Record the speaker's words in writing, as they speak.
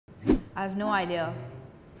I have no idea.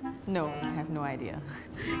 No, I have no idea.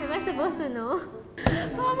 Am I supposed to know? Oh,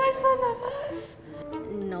 am I so nervous?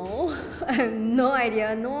 No, I have no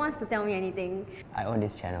idea. No one wants to tell me anything. I own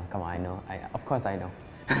this channel. Come on, I know. Of course I know.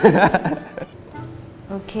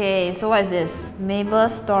 Okay, so what is this?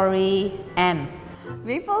 Maplestory M.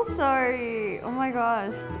 Maplestory! Oh my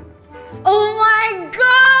gosh. Oh my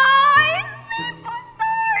god! It's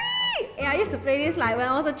Maplestory! Yeah, I used to play this like when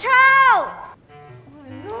I was a child!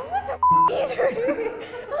 What the f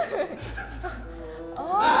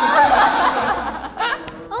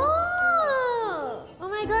Oh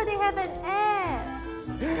my god, they have an app!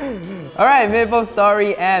 Alright,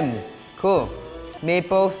 Maplestory M. Cool.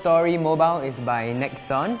 Maplestory Mobile is by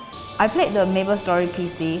Nexon. I played the Maplestory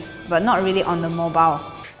PC, but not really on the mobile.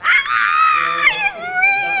 It's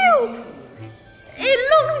real! It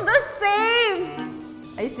looks the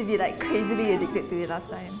same! I used to be like crazily addicted to it last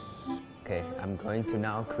time. Okay, I'm going to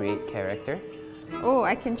now create character. Oh,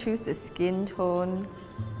 I can choose the skin tone,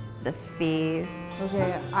 the face.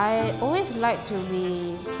 Okay, I always like to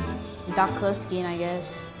be darker skin, I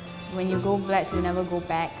guess. When you go black, you never go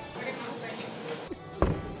back.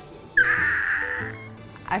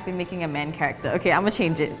 I've been making a man character. Okay, I'm gonna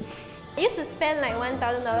change it. I used to spend like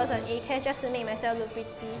 $1,000 on A-cash just to make myself look pretty.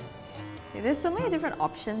 There's so many different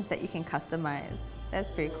options that you can customize. That's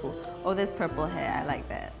pretty cool. Oh, there's purple hair. I like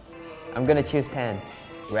that. I'm gonna choose 10.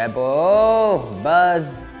 Rebel,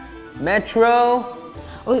 Buzz, Metro.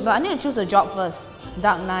 Okay, but I need to choose a job first.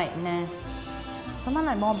 Dark Knight, nah. Someone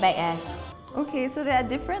like more badass. Okay, so there are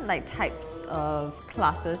different like types of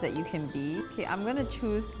classes that you can be. Okay, I'm gonna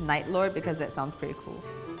choose Night Lord because that sounds pretty cool.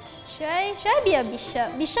 Should I be a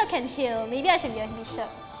bishop? Bishop can heal. Maybe I should be a bishop.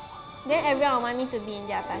 Then everyone want me to be in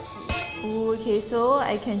their party. Ooh, okay, so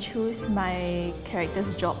I can choose my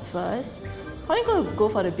character's job first. I'm going to go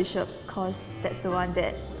for the bishop because that's the one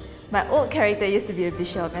that my old character used to be a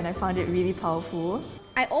bishop and I found it really powerful.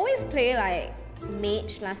 I always play like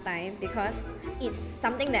mage last time because it's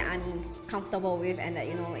something that I'm comfortable with and that,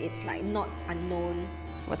 you know, it's like not unknown.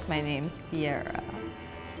 What's my name? Sierra.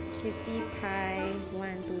 Cutie pie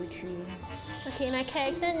 1, 2, 3. Okay, my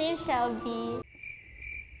character name shall be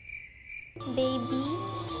Baby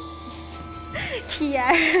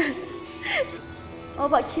Kiara. Oh,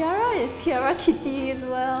 but Kiara is Kiara Kitty as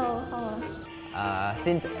well. Oh.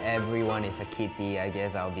 Since everyone is a kitty, I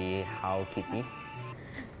guess I'll be How Kitty.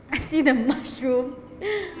 I see the mushroom.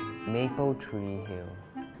 Maple Tree Hill.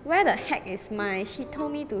 Where the heck is Mai? She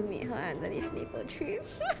told me to meet her under this maple tree.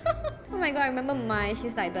 Oh my god, I remember Mai.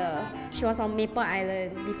 She was on Maple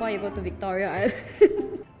Island before you go to Victoria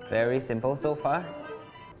Island. Very simple so far.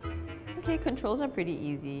 Okay, controls are pretty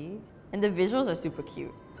easy. And the visuals are super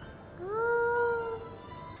cute. Oh,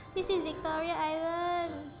 this is Victoria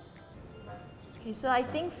Island. Okay, so I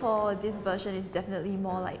think for this version it's definitely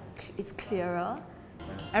more like, it's clearer.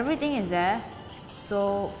 Everything is there,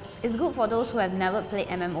 so it's good for those who have never played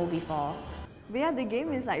MMO before. But yeah, the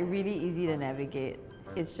game is like really easy to navigate.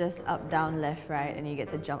 It's just up, down, left, right, and you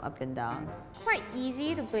get to jump up and down. Quite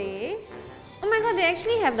easy to play. Oh my god, they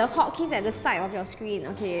actually have the hotkeys at the side of your screen.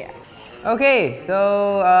 Okay. Okay,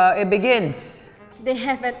 so it begins. They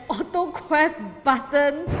have an auto quest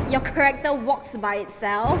button. Your character walks by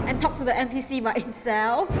itself and talks to the NPC by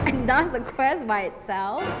itself and does the quest by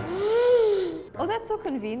itself. Oh, that's so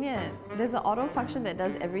convenient. There's an auto function that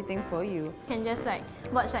does everything for you. You can just like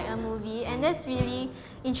watch like a movie, and that's really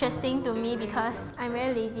interesting to me because I'm a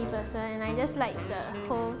very lazy person and I just like the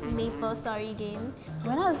whole Maplestory game.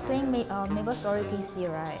 When I was playing Maplestory PC,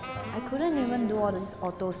 right, I couldn't even do all this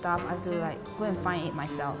auto stuff. I have to like go and find it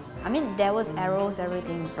myself. I mean, there was arrows,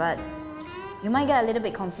 everything, but you might get a little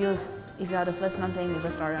bit confused if you are the first one playing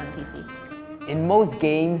Maplestory on PC. In most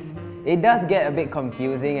games, it does get a bit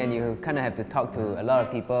confusing and you kind of have to talk to a lot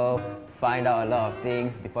of people, find out a lot of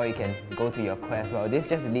things before you can go to your quest. Well, this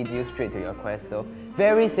just leads you straight to your quest, so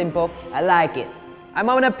very simple. I like it. I'm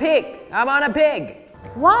on a pig! I'm on a pig!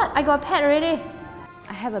 What? I got a pet already.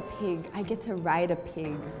 I have a pig. I get to ride a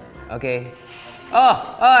pig. Okay.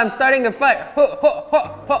 Oh, I'm starting the fight! Ho, ho,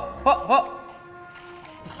 ho, ho, ho, ho.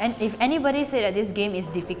 And if anybody say that this game is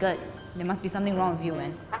difficult, there must be something wrong with you,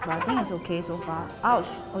 man. But I think it's okay so far. Ouch!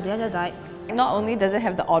 Oh, the other died. Not only does it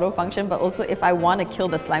have the auto function, but also if I want to kill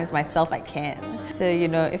the slimes myself, I can. So, you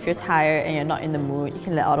know, if you're tired and you're not in the mood, you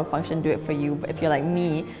can let auto function do it for you. But if you're like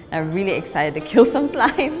me, I'm really excited to kill some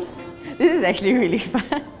slimes. This is actually really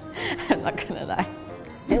fun. I'm not gonna lie.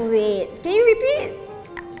 Wait, can you repeat?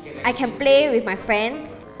 I can play with my friends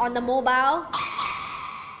on the mobile.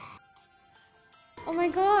 Oh my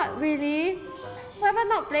god, really? Whoever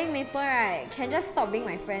not playing Maple, right, can just stop being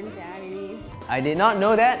my friends, yeah, really. I did not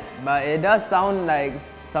know that, but it does sound like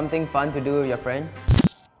something fun to do with your friends.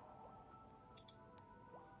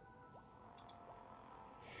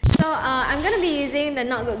 So I'm gonna be using the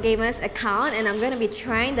NotGoodGamers account and I'm gonna be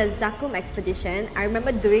trying the Zakum expedition. I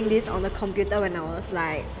remember doing this on the computer when I was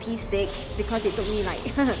like P6 because it took me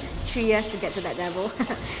like 3 years to get to that level.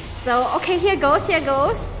 So okay, here goes.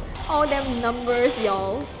 All them numbers,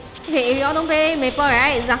 y'all. Okay, if y'all don't play Maple,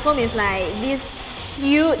 right, Zakum is like this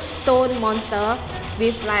huge stone monster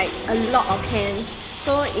with like a lot of hands.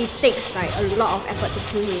 So it takes like a lot of effort to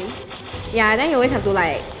kill him. Yeah, then you always have to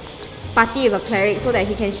like party with a cleric so that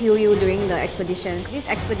he can heal you during the expedition. This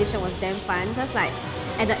expedition was damn fun because like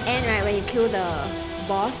at the end, right, when you kill the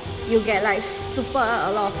boss, you get like super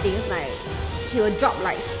a lot of things, like he will drop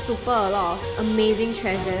like super a lot of amazing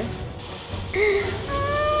treasures.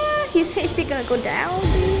 His HP gonna go down.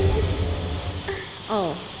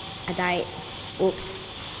 Oh, I died. Oops.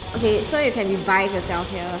 Okay, so you can revive yourself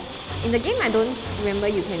here. In the game, I don't remember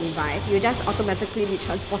you can revive. You just automatically be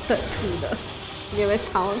transported to the nearest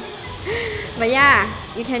town. But yeah,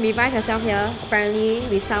 you can revive yourself here, apparently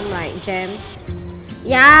with some like gem.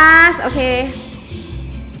 Yes, okay.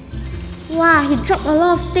 Wow, he dropped a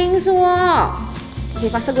lot of things. Wow. Okay,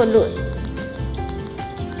 faster go loot.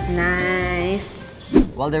 Nice.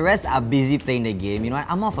 While the rest are busy playing the game, you know what?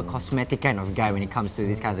 I'm more of a cosmetic kind of guy when it comes to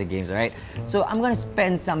these kinds of games, right? So I'm gonna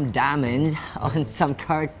spend some diamonds on some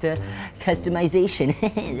character customization.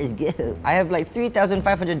 Let's go. I have like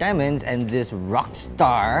 3,500 diamonds and this rock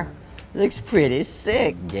star looks pretty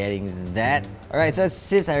sick. Getting that. Alright, so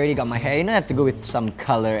since I already got my hair, you know I have to go with some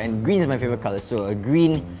color, and green is my favorite color. So a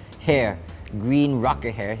green hair, green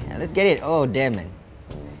rocket hair. Yeah, let's get it. Oh damn man.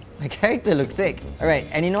 My character looks sick. Alright,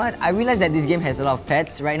 and you know what? I realized that this game has a lot of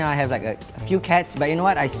pets. Right now I have like a few cats, but you know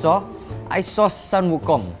what I saw? I saw Sun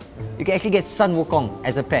Wukong. You can actually get Sun Wukong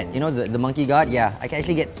as a pet. You know, the monkey god? Yeah, I can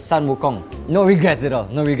actually get Sun Wukong. No regrets at all.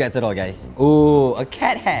 No regrets at all, guys. Ooh, a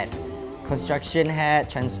cat hat. Construction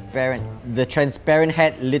hat, transparent. The transparent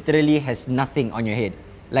hat literally has nothing on your head.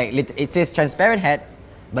 Like, it says transparent hat,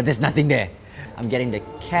 but there's nothing there. I'm getting the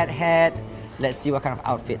cat hat. Let's see what kind of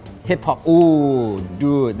outfit. Hip hop. Ooh,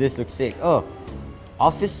 dude, this looks sick. Oh,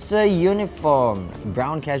 officer uniform.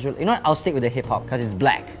 Brown casual. You know what? I'll stick with the hip hop because it's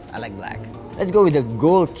black. I like black. Let's go with the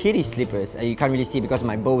gold kitty slippers. You can't really see because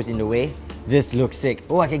my bow is in the way. This looks sick.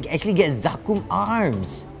 Oh, I can actually get Zakum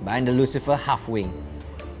arms. Behind the Lucifer half wing.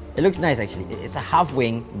 It looks nice actually. It's a half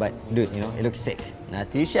wing, but dude, you know, it looks sick.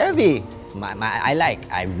 Not too shabby.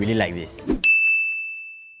 I really like this.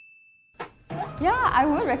 Yeah, I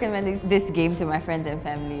would recommend this game to my friends and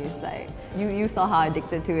families. Like, you saw how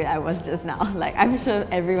addicted to it I was just now. Like, I'm sure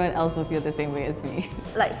everyone else will feel the same way as me.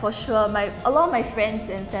 Like for sure, a lot of my friends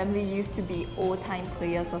and family used to be old-time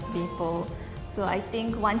players of Maple. So I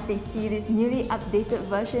think once they see this newly updated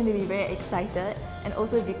version, they'll be very excited. And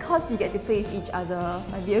also because we get to play with each other,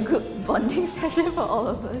 might be a good bonding session for all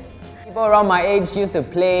of us. People around my age used to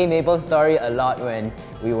play Maplestory a lot when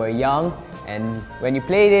we were young. And when you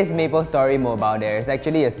play this Maplestory mobile, there's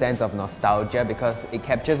actually a sense of nostalgia because it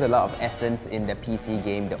captures a lot of essence in the PC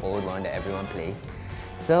game, the old one that everyone plays.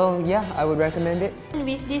 So yeah, I would recommend it.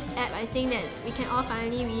 With this app, I think that we can all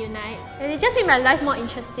finally reunite. And it just made my life more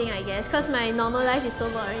interesting, I guess, because my normal life is so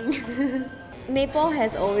boring. Maple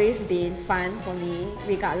has always been fun for me,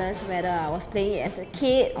 regardless whether I was playing it as a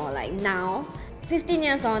kid or like now. 15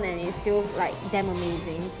 years on and it's still like damn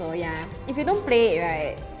amazing. So yeah, if you don't play it,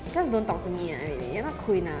 right, just don't talk to me, really. You're not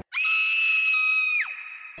cool enough.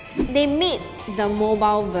 They made the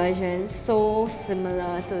mobile version so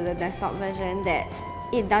similar to the desktop version that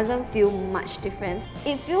it doesn't feel much difference.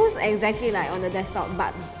 It feels exactly like on the desktop,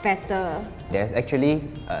 but better. There's actually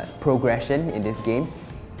progression in this game,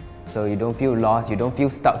 so you don't feel lost, you don't feel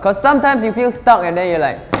stuck. Because sometimes you feel stuck and then you're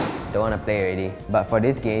like, don't want to play already. But for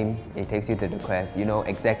this game, it takes you to the quest. You know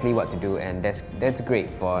exactly what to do, and that's great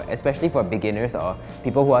for, especially for beginners or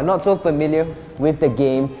people who are not so familiar with the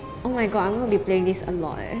game. Oh my god, I'm gonna be playing this a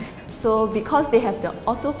lot. So because they have the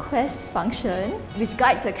auto quest function, which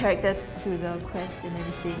guides the character to the quest and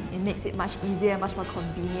everything, it makes it much easier, much more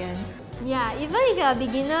convenient. Yeah, even if you're a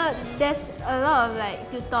beginner, there's a lot of like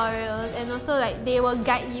tutorials, and also like they will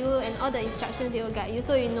guide you, and all the instructions they will guide you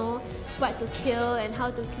so you know what to kill and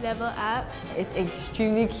how to level up. It's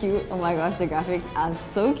extremely cute. Oh my gosh, the graphics are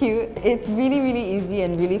so cute. It's really, really easy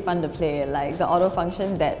and really fun to play. Like the auto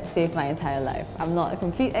function that saved my entire life. I'm not a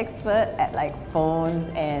complete expert at like phones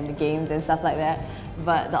and games and stuff like that,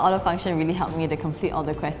 but the auto function really helped me to complete all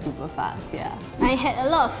the quests super fast, yeah. I had a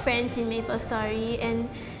lot of friends in Maplestory, and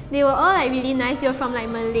They were all like really nice. They were from like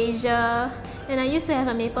Malaysia, and I used to have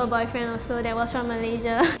a maple boyfriend also that was from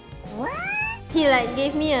Malaysia. What? He like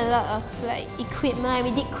gave me a lot of like equipment and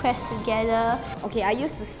we did quests together. Okay, I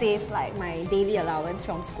used to save like my daily allowance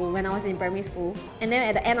from school when I was in primary school. And then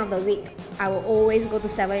at the end of the week, I will always go to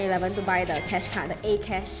 7-Eleven to buy the cash card, the A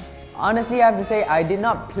cash. Honestly, I have to say I did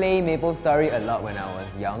not play Maplestory a lot when I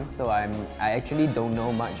was young, so I actually don't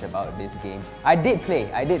know much about this game. I did play,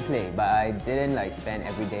 but I didn't like spend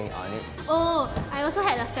every day on it. Oh, I also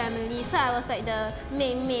had a family, so I was like the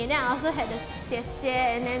妹妹, then I also had the 姐姐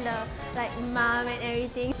and then the like mom and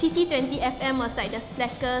everything. CC20FM was like the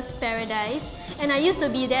slackers paradise, and I used to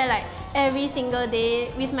be there like every single day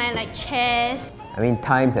with my like chairs. I mean,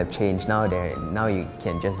 times have changed now. Now you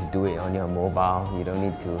can just do it on your mobile. You don't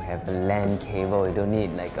need to have a LAN cable. You don't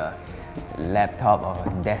need like a laptop or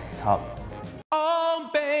a desktop. Oh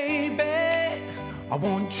baby, I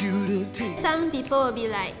want you to take. Some people will be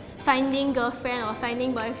like finding girlfriend or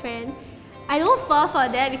finding boyfriend. I don't fall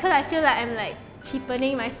for that because I feel like I'm like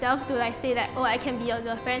cheapening myself to like say that, oh, I can be your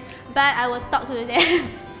girlfriend, but I will talk to them.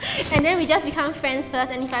 And then we just become friends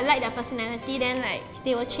first, and if I like their personality, then like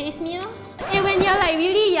they will chase me. And when you're like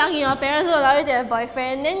really young, your parents will allow you to have a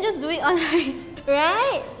boyfriend, then just do it online,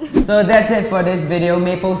 right? So that's it for this video.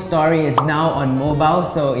 Maplestory is now on mobile,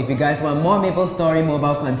 so if you guys want more Maplestory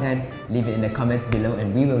mobile content, leave it in the comments below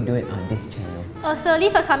and we will do it on this channel. Also,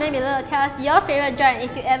 leave a comment below to tell us your favorite joy and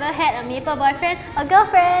if you ever had a maple boyfriend or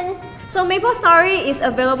girlfriend. So Maplestory is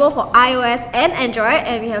available for iOS and Android,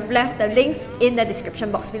 and we have left the links in the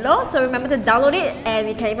description box below, so remember to download it and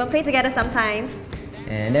we can even play together sometimes.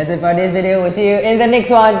 And that's it for this video. We'll see you in the next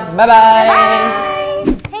one. Bye-bye!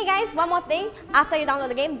 Bye! Hey guys, one more thing. After you download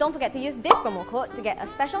the game, don't forget to use this promo code to get a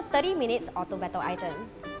special 30 minutes auto battle item.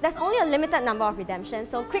 There's only a limited number of redemptions,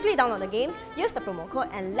 so quickly download the game, use the promo code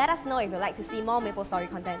and let us know if you'd like to see more Maplestory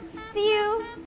content. See you!